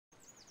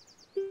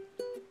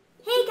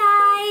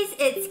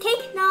it's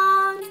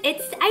CakeNoms.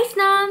 It's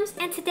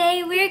IceNoms, and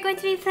today we're going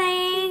to be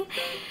playing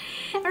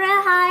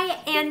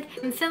Royale, and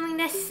I'm filming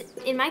this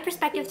in my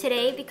perspective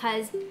today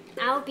because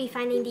I'll be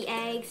finding the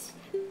eggs.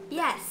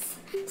 Yes.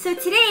 So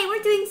today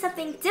we're doing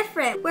something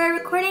different. We're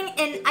recording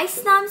in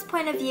IceNoms'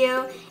 point of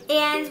view,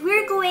 and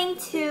we're going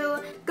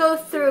to go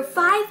through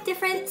 5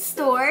 different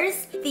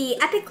stores: the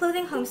Epic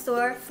Clothing Home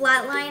Store,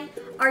 Flatline,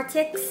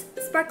 Arctic's,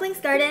 Sparkling's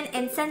Garden,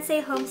 and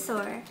Sensei Home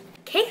Store.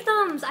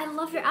 CakeNoms, I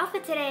love your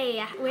outfit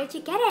today. Where'd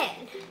you get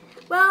it?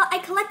 Well, I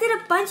collected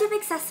a bunch of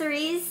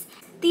accessories.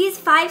 These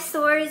 5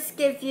 stores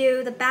give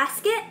you the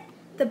basket,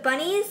 the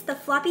bunnies, the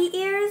floppy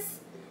ears,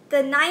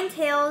 the 9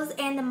 tails,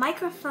 and the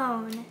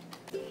microphone.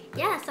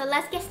 Yeah, so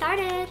let's get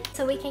started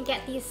so we can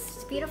get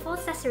these beautiful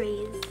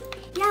accessories.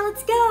 Yeah,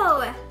 let's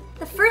go!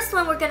 The first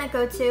one we're gonna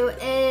go to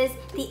is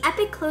the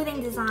Epic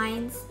Clothing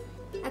Designs.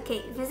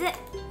 Okay, visit.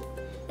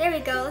 There we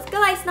go. Let's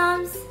go,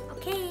 IceNoms.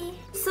 Okay.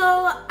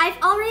 So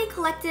I've already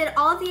collected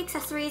all of the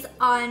accessories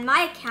on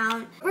my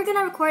account. We're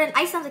gonna record an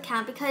IceNoms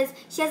account because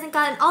she hasn't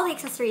gotten all the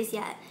accessories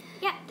yet.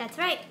 Yeah, that's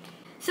right.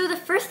 So the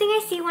first thing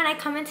I see when I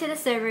come into the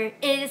server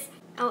is,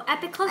 oh,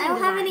 Epic Clothing I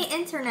don't have Designs.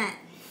 any internet.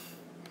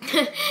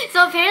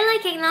 So apparently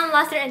CakeNoms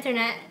lost their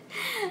internet.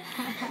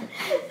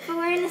 But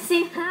we're in the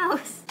same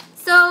house.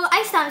 So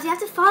IceNoms, you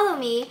have to follow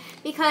me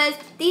because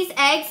these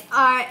eggs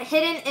are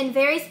hidden in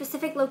very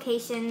specific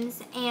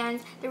locations and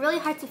they're really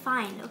hard to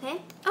find,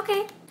 okay?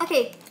 Okay.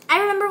 Okay,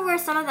 I remember where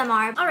some of them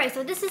are. Alright,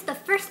 so this is the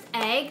first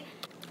egg.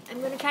 I'm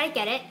gonna try to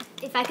get it,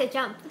 if I could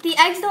jump. The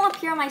eggs don't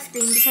appear on my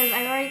screen because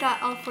I've already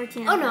got all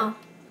 14 Oh of them. no.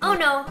 Oh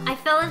no, I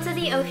fell into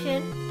the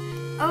ocean.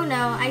 Oh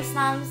no,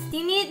 IceNoms. Do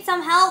you need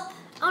some help?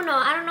 Oh no,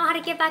 I don't know how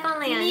to get back on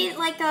land. Do you need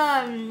like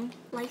a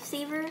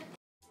lifesaver?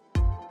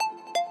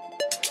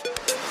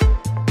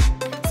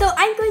 So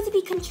I'm going to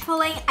be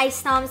controlling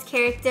IceNoms'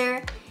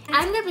 character.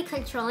 I'm gonna be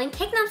controlling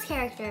CakeNoms'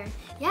 character.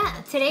 Yeah,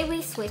 today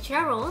we switched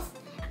our roles.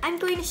 I'm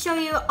going to show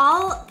you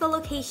all the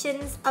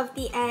locations of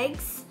the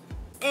eggs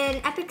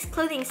in Epic's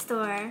clothing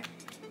store.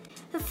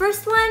 The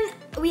first one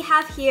we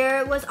have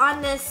here was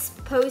on this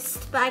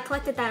post, but I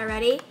collected that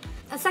already.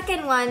 A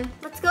second one,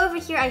 let's go over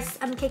here,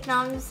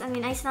 IceNoms.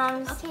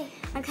 Okay.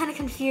 I'm kind of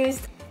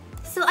confused.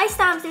 So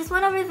IceNoms, there's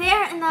one over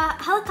there in the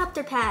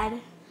helicopter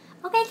pad.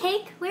 Okay,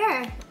 Cake,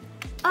 where?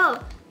 Oh,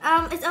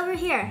 it's over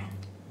here.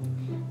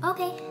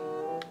 Okay.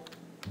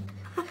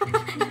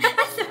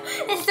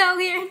 It's so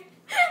weird.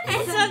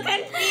 I'm so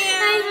confused.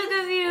 I'm so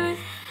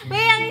confused.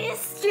 Wait, I need to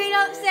straight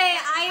up say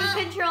I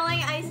am controlling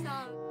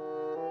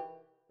IceNoms.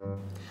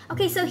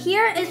 Okay, so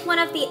here is one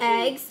of the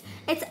eggs.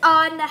 It's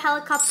on the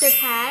helicopter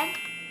pad.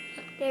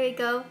 There we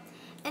go.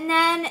 And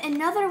then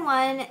another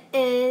one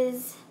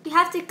is, you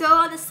have to go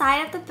on the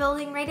side of the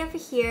building right over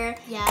here.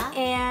 Yeah.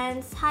 And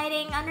it's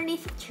hiding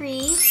underneath a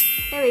tree.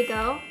 There we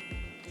go.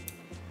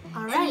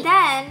 All right. And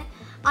then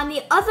on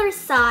the other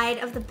side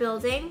of the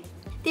building,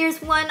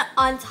 there's one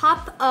on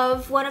top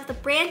of one of the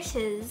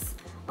branches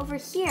over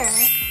here.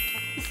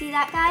 You see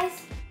that,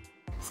 guys?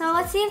 So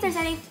let's see if there's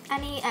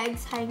any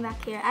eggs hiding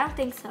back here. I don't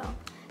think so.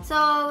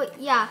 So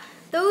yeah,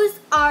 those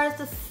are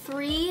the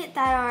 3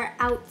 that are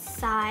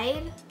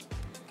outside.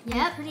 Yep.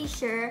 I'm pretty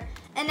sure.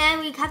 And then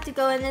we have to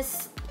go in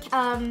this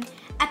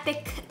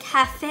Epic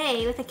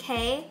Cafe with a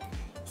K.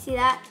 See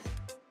that?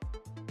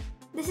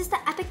 This is the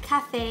Epic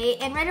Cafe,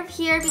 and right over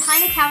here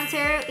behind the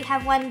counter, we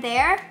have one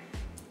there.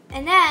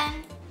 And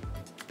then,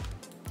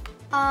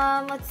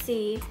 let's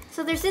see.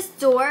 So there's this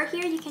door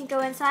here, you can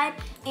go inside,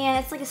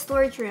 and it's like a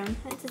storage room.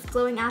 It's this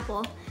glowing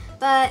apple.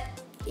 But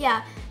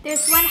yeah,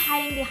 there's one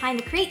hiding behind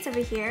the crates over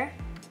here.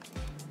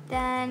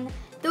 Then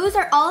those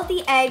are all of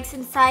the eggs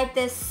inside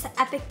this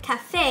Epic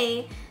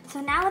Cafe.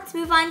 So now let's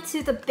move on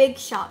to the big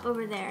shop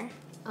over there.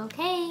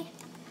 Okay.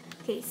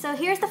 Okay, so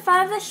here's the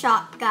front of the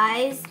shop,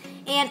 guys.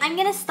 And I'm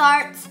gonna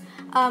start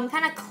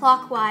kind of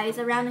clockwise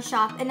around the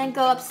shop and then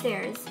go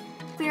upstairs.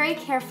 Very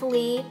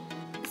carefully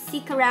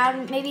seek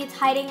around. Maybe it's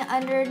hiding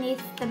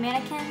underneath the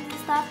mannequins and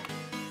stuff.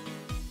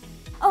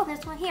 Oh,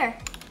 there's one here.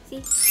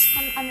 See,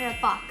 under a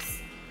box.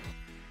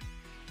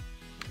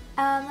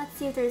 Let's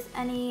see if there's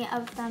any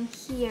of them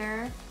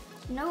here.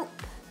 Nope.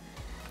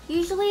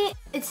 Usually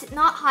it's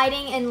not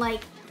hiding in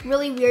like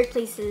really weird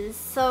places.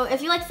 So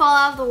if you like fall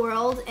out of the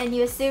world and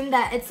you assume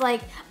that it's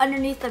like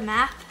underneath the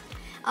map,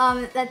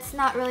 that's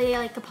not really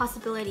like a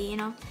possibility, you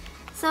know?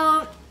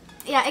 So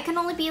yeah, it can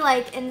only be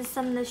like in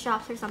some of the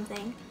shops or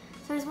something.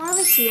 So there's one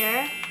over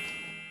here.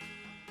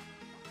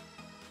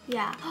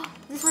 Yeah.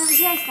 There's one over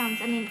here,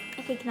 IceNoms. I mean,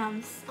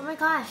 CakeNoms. Oh my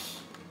gosh.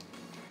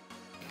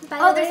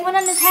 Oh, there's one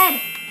on his head.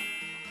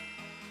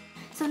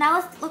 So now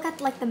let's look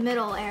at like the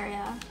middle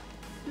area.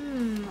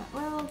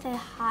 Where will they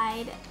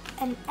hide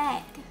an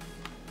egg?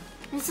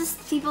 There's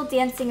just people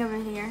dancing over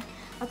here.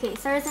 Okay,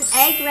 so there's an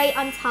egg right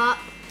on top.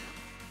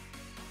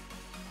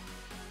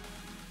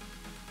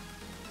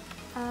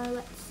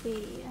 Let's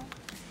see.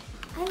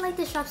 I like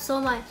this shop so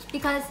much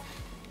because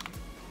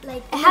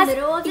like It in has, the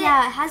middle of it,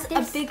 yeah, it has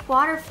a big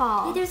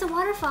waterfall. Yeah, there's a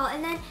waterfall,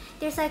 and then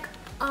there's like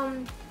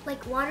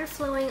water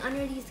flowing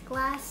under these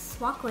glass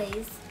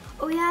walkways.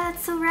 Oh yeah,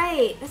 that's so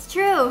right. That's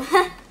true.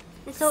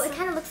 So it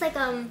kind of looks like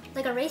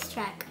a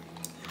racetrack.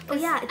 Oh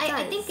yeah, it does.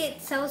 I think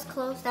it sells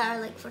clothes that are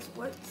like for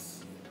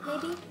sports,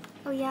 maybe.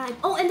 Oh yeah.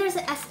 Oh, and there's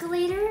an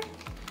escalator.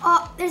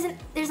 Oh,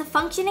 there's a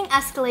functioning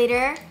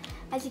escalator,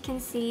 as you can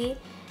see.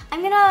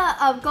 I'm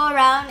gonna go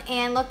around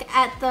and look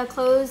at the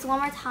clothes one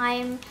more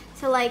time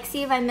to like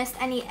see if I missed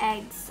any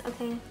eggs.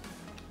 Okay.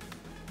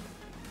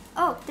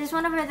 Oh, there's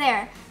one over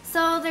there.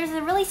 So there's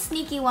a really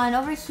sneaky one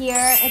over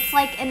here. It's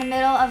like in the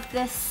middle of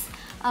this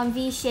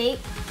V shape.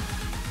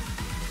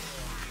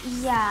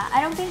 Yeah,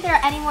 I don't think there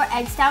are any more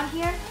eggs down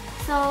here.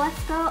 So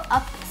let's go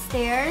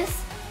upstairs.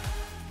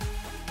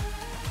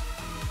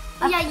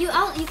 Yeah,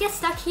 you get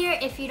stuck here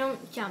if you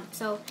don't jump.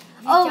 So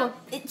if you jump,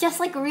 just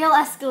like real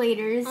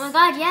escalators. oh my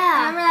god,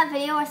 yeah. Remember that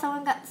video where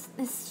someone got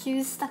his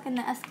shoes stuck in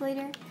the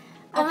escalator?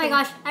 Oh my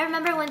gosh, I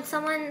remember when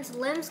someone's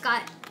limbs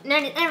got. No,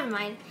 never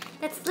mind.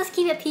 Let's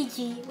keep it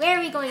PG. Where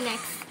are we going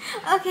next?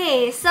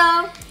 Okay,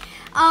 so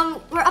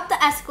we're up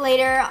the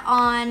escalator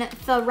on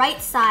the right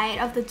side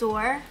of the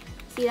door.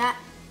 See that?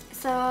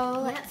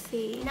 So let's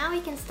see. Now we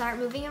can start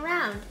moving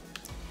around.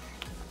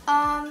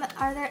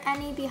 Are there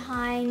any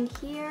behind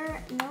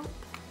here? Nope.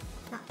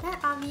 Not that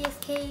obvious,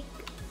 Cake.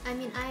 I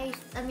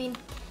mean,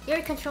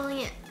 you're controlling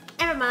it.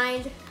 Never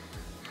mind.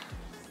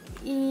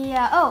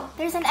 Yeah. Oh,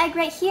 there's an egg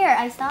right here,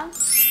 Icenom.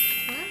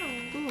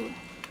 Wow. Ooh.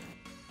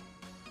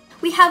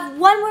 We have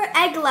one more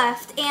egg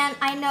left, and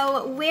I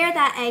know where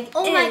that egg is.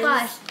 Oh my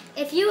gosh.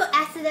 If you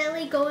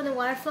accidentally go in the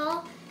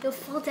waterfall, you'll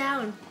fall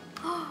down.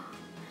 Oh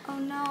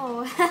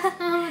no.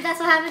 Oh, that's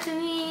what happened to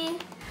me.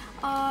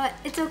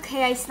 It's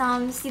okay,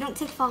 Icenom. You don't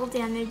take fall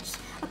damage.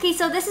 Okay,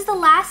 so this is the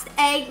last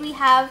egg we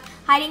have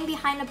hiding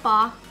behind a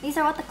box. These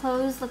are what the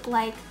clothes look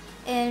like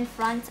in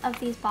front of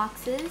these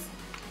boxes.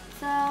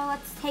 So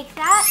let's take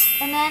that,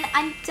 and then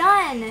I'm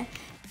done.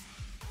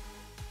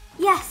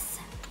 Yes.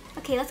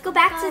 Okay, let's go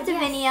back to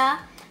Divinia,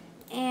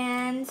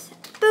 and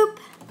boop.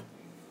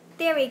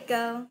 There we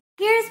go.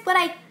 Here's what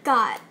I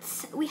got.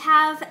 We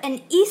have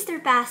an Easter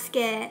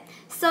basket.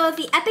 So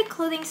the Epic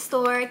Clothing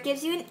Store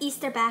gives you an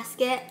Easter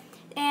basket,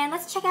 and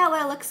let's check out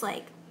what it looks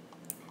like.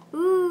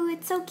 Ooh,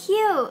 it's so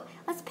cute.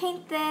 Let's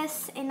paint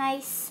this a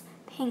nice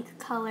pink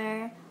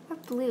color, or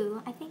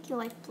blue. I think you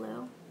like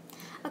blue.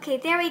 Okay,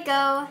 there we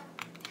go.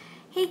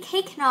 Hey,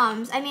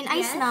 CakeNoms,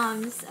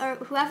 IceNoms,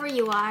 or whoever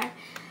you are.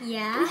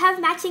 Yeah? We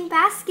have matching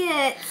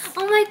baskets.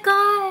 Oh my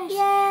gosh.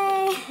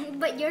 Yay.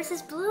 But yours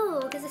is blue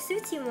because it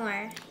suits you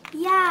more.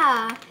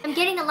 Yeah. I'm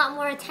getting a lot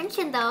more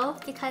attention though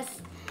because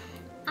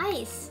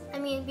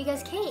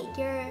because Cake,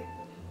 you're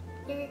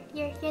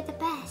the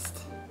best.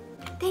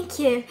 Thank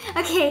you.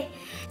 Okay,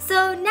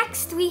 so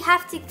next we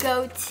have to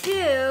go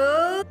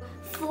to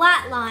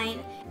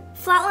Flatline.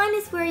 Flatline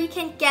is where you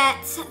can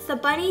get the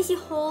bunnies you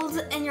hold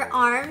in your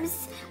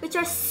arms, which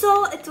are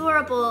so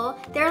adorable.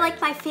 They're like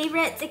my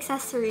favorite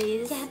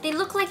accessories. Yeah, they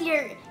look like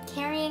you're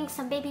carrying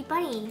some baby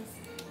bunnies.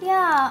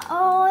 Yeah.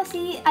 Oh,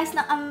 see,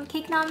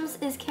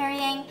 CakeNoms is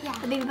carrying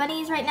the baby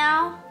bunnies right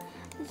now.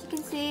 As you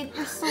can see,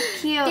 they're so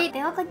cute.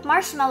 They look like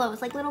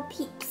marshmallows, like little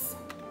peeps.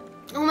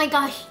 Oh my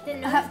gosh,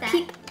 didn't notice that.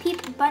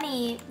 Peep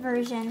bunny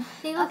version.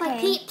 They look like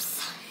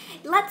peeps.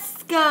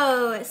 Let's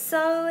go.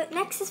 So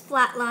next is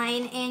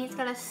Flatline, and it's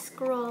got a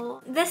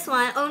scroll. This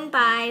one owned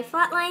by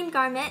Flatline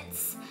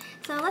Garments.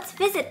 So let's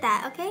visit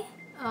that, okay?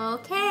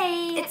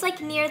 Okay. It's like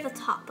near the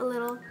top a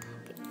little.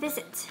 Okay,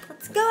 visit.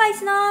 Let's go,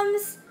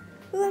 IceNoms.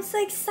 Ooh, I'm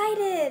so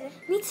excited.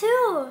 Me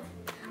too.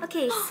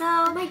 Okay, so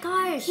oh my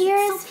gosh,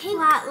 here's it's so pink.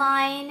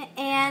 Flatline,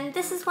 and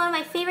this is one of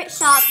my favorite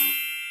shops.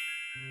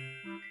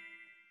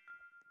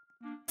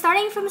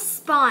 Starting from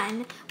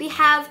Spawn, we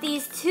have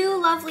these two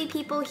lovely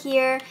people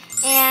here,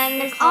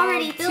 and there's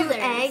already two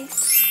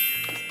eggs.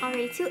 There's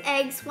already two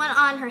eggs, one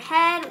on her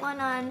head, one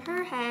on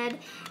her head,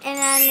 and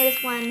then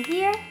there's one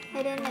here,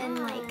 hidden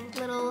in like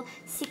little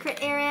secret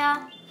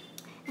area.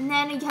 And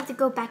then you have to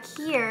go back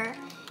here,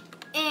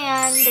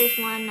 and there's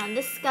one on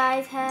this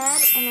guy's head,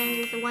 and then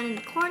there's the one in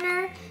the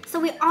corner. So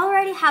we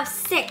already have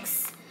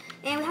 6,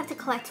 and we have to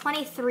collect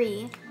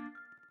 23.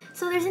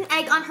 So there's an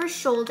egg on her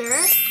shoulder.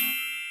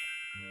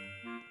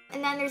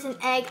 And then there's an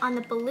egg on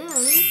the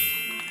balloons.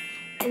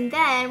 And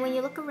then when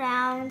you look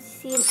around, you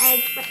see an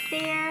egg right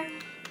there,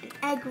 an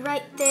egg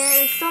right there.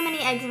 There's so many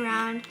eggs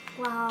around.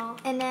 Wow.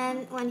 And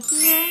then one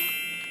here,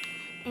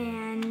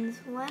 and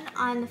one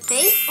on the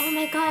face. Oh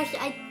my gosh,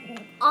 I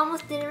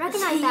almost didn't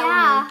recognize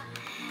that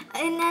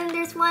one. And then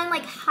there's one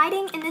like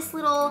hiding in this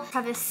little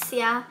crevice,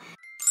 yeah.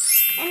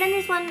 And then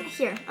there's one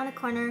here on the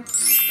corner.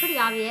 Pretty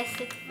obvious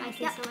if I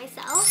say so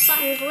myself. But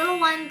there's a little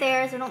one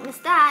there, so don't miss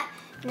that.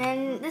 And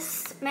then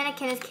this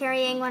mannequin is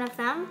carrying one of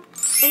them.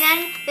 And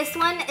then this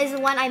one is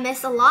the one I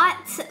miss a lot,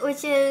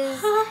 which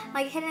is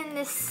like hidden in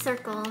this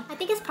circle. I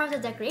think it's part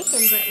of the decoration,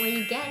 but when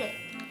you get it,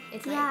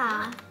 it's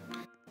like...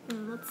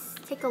 Let's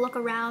take a look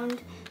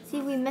around, see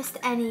if we missed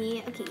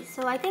any. Okay,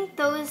 so I think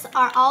those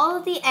are all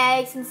of the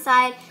eggs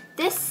inside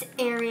this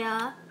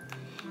area.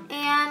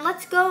 And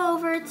let's go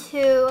over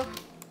to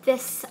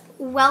this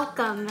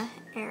welcome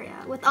area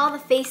with all the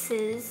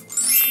faces.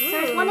 So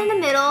there's one in the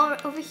middle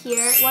over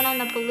here, one on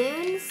the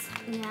balloons.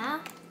 Yeah.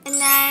 And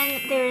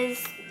then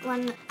there's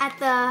one at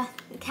the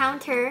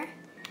counter.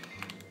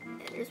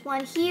 There's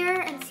one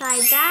here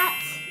inside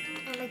that.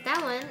 I like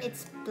that one.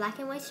 It's black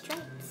and white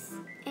stripes.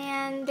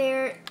 And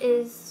there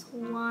is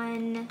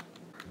one.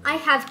 I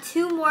have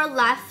 2 more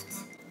left.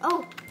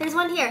 Oh, there's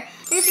one here.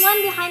 There's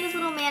one behind this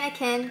little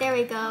mannequin. There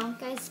we go.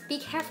 Guys, be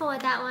careful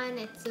with that one.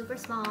 It's super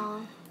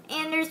small.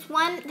 And there's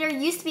one, there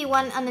used to be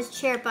one on this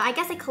chair, but I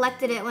guess I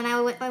collected it when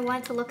I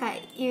wanted to look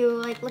at you,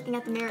 like looking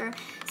at the mirror.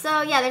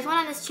 So yeah, there's one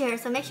on this chair,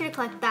 so make sure to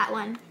collect that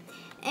one.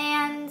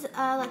 And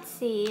let's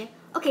see.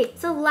 Okay,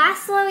 so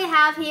last one we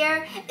have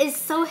here is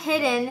so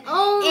hidden.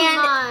 Oh and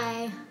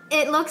my.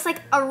 It looks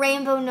like a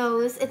rainbow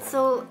nose. It's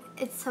so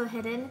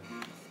hidden.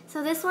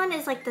 So this one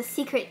is like the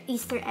secret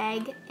Easter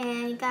egg,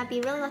 and you gotta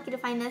be really lucky to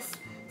find this.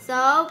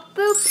 So,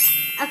 boop.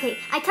 Okay,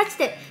 I touched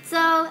it.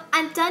 So,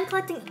 I'm done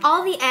collecting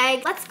all the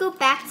eggs. Let's go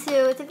back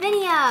to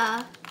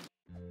Davinia.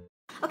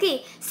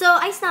 Okay, so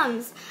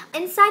IceNums.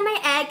 Inside my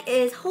egg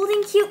is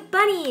holding cute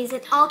bunnies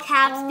in all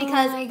caps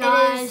because it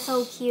is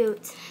so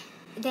cute.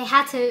 They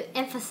had to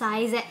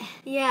emphasize it.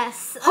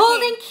 Yes. Okay.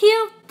 Holding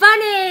cute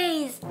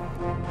bunnies!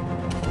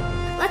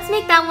 Let's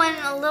make that one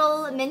a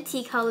little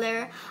minty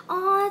color.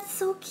 Oh, that's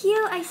so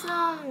cute,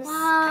 IceNums.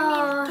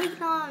 Wow. I mean,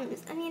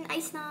 CakeNoms. I mean,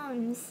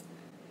 IceNums.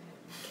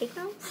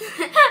 CakeNoms?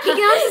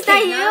 CakeNoms, is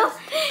that you?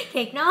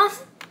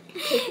 CakeNoms?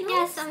 CakeNoms?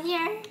 Yes, I'm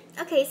here.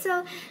 Okay,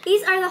 so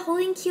these are the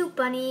holding cute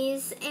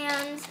bunnies,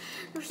 and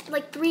there's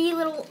like 3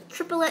 little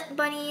triplet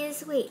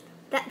bunnies. Wait,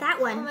 that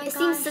one. Oh my it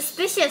seems gosh.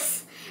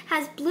 suspicious.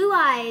 Has blue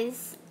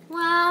eyes.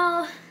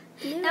 Wow.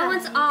 Blue That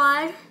one's eyes.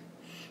 odd.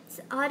 It's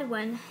an odd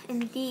one,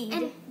 indeed.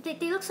 And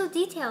they look so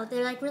detailed.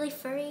 They're like really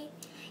furry.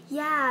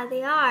 Yeah,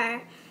 they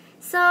are.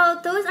 So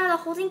those are the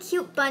holding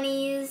cute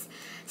bunnies.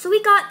 So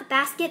we got the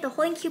basket, the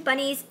holding cute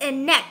bunnies,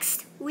 and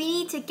next we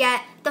need to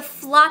get the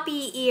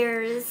floppy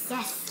ears.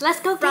 Yes, let's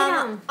go get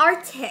From them.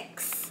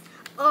 Arctics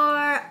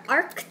or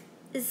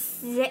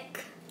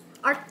Arctic.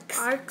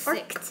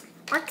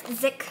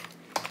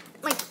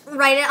 Like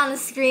write it on the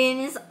screen.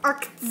 It's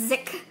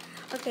Arctic.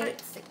 Okay.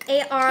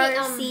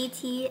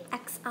 ARCTXIC.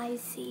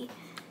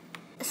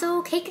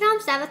 So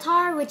CakeNoms'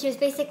 avatar, which is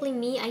basically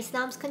me,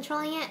 IceNoms,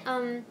 controlling it,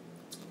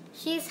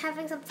 she's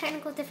having some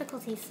technical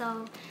difficulties,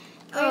 so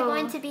we're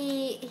going to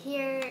be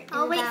here.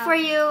 I'll wait for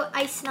you,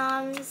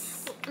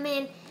 IceNoms. I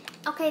mean,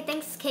 okay,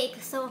 thanks,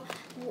 Cake. So,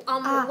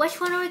 which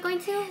one are we going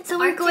to? So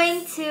we're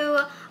going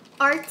to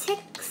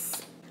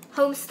Arctic's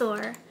home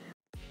store.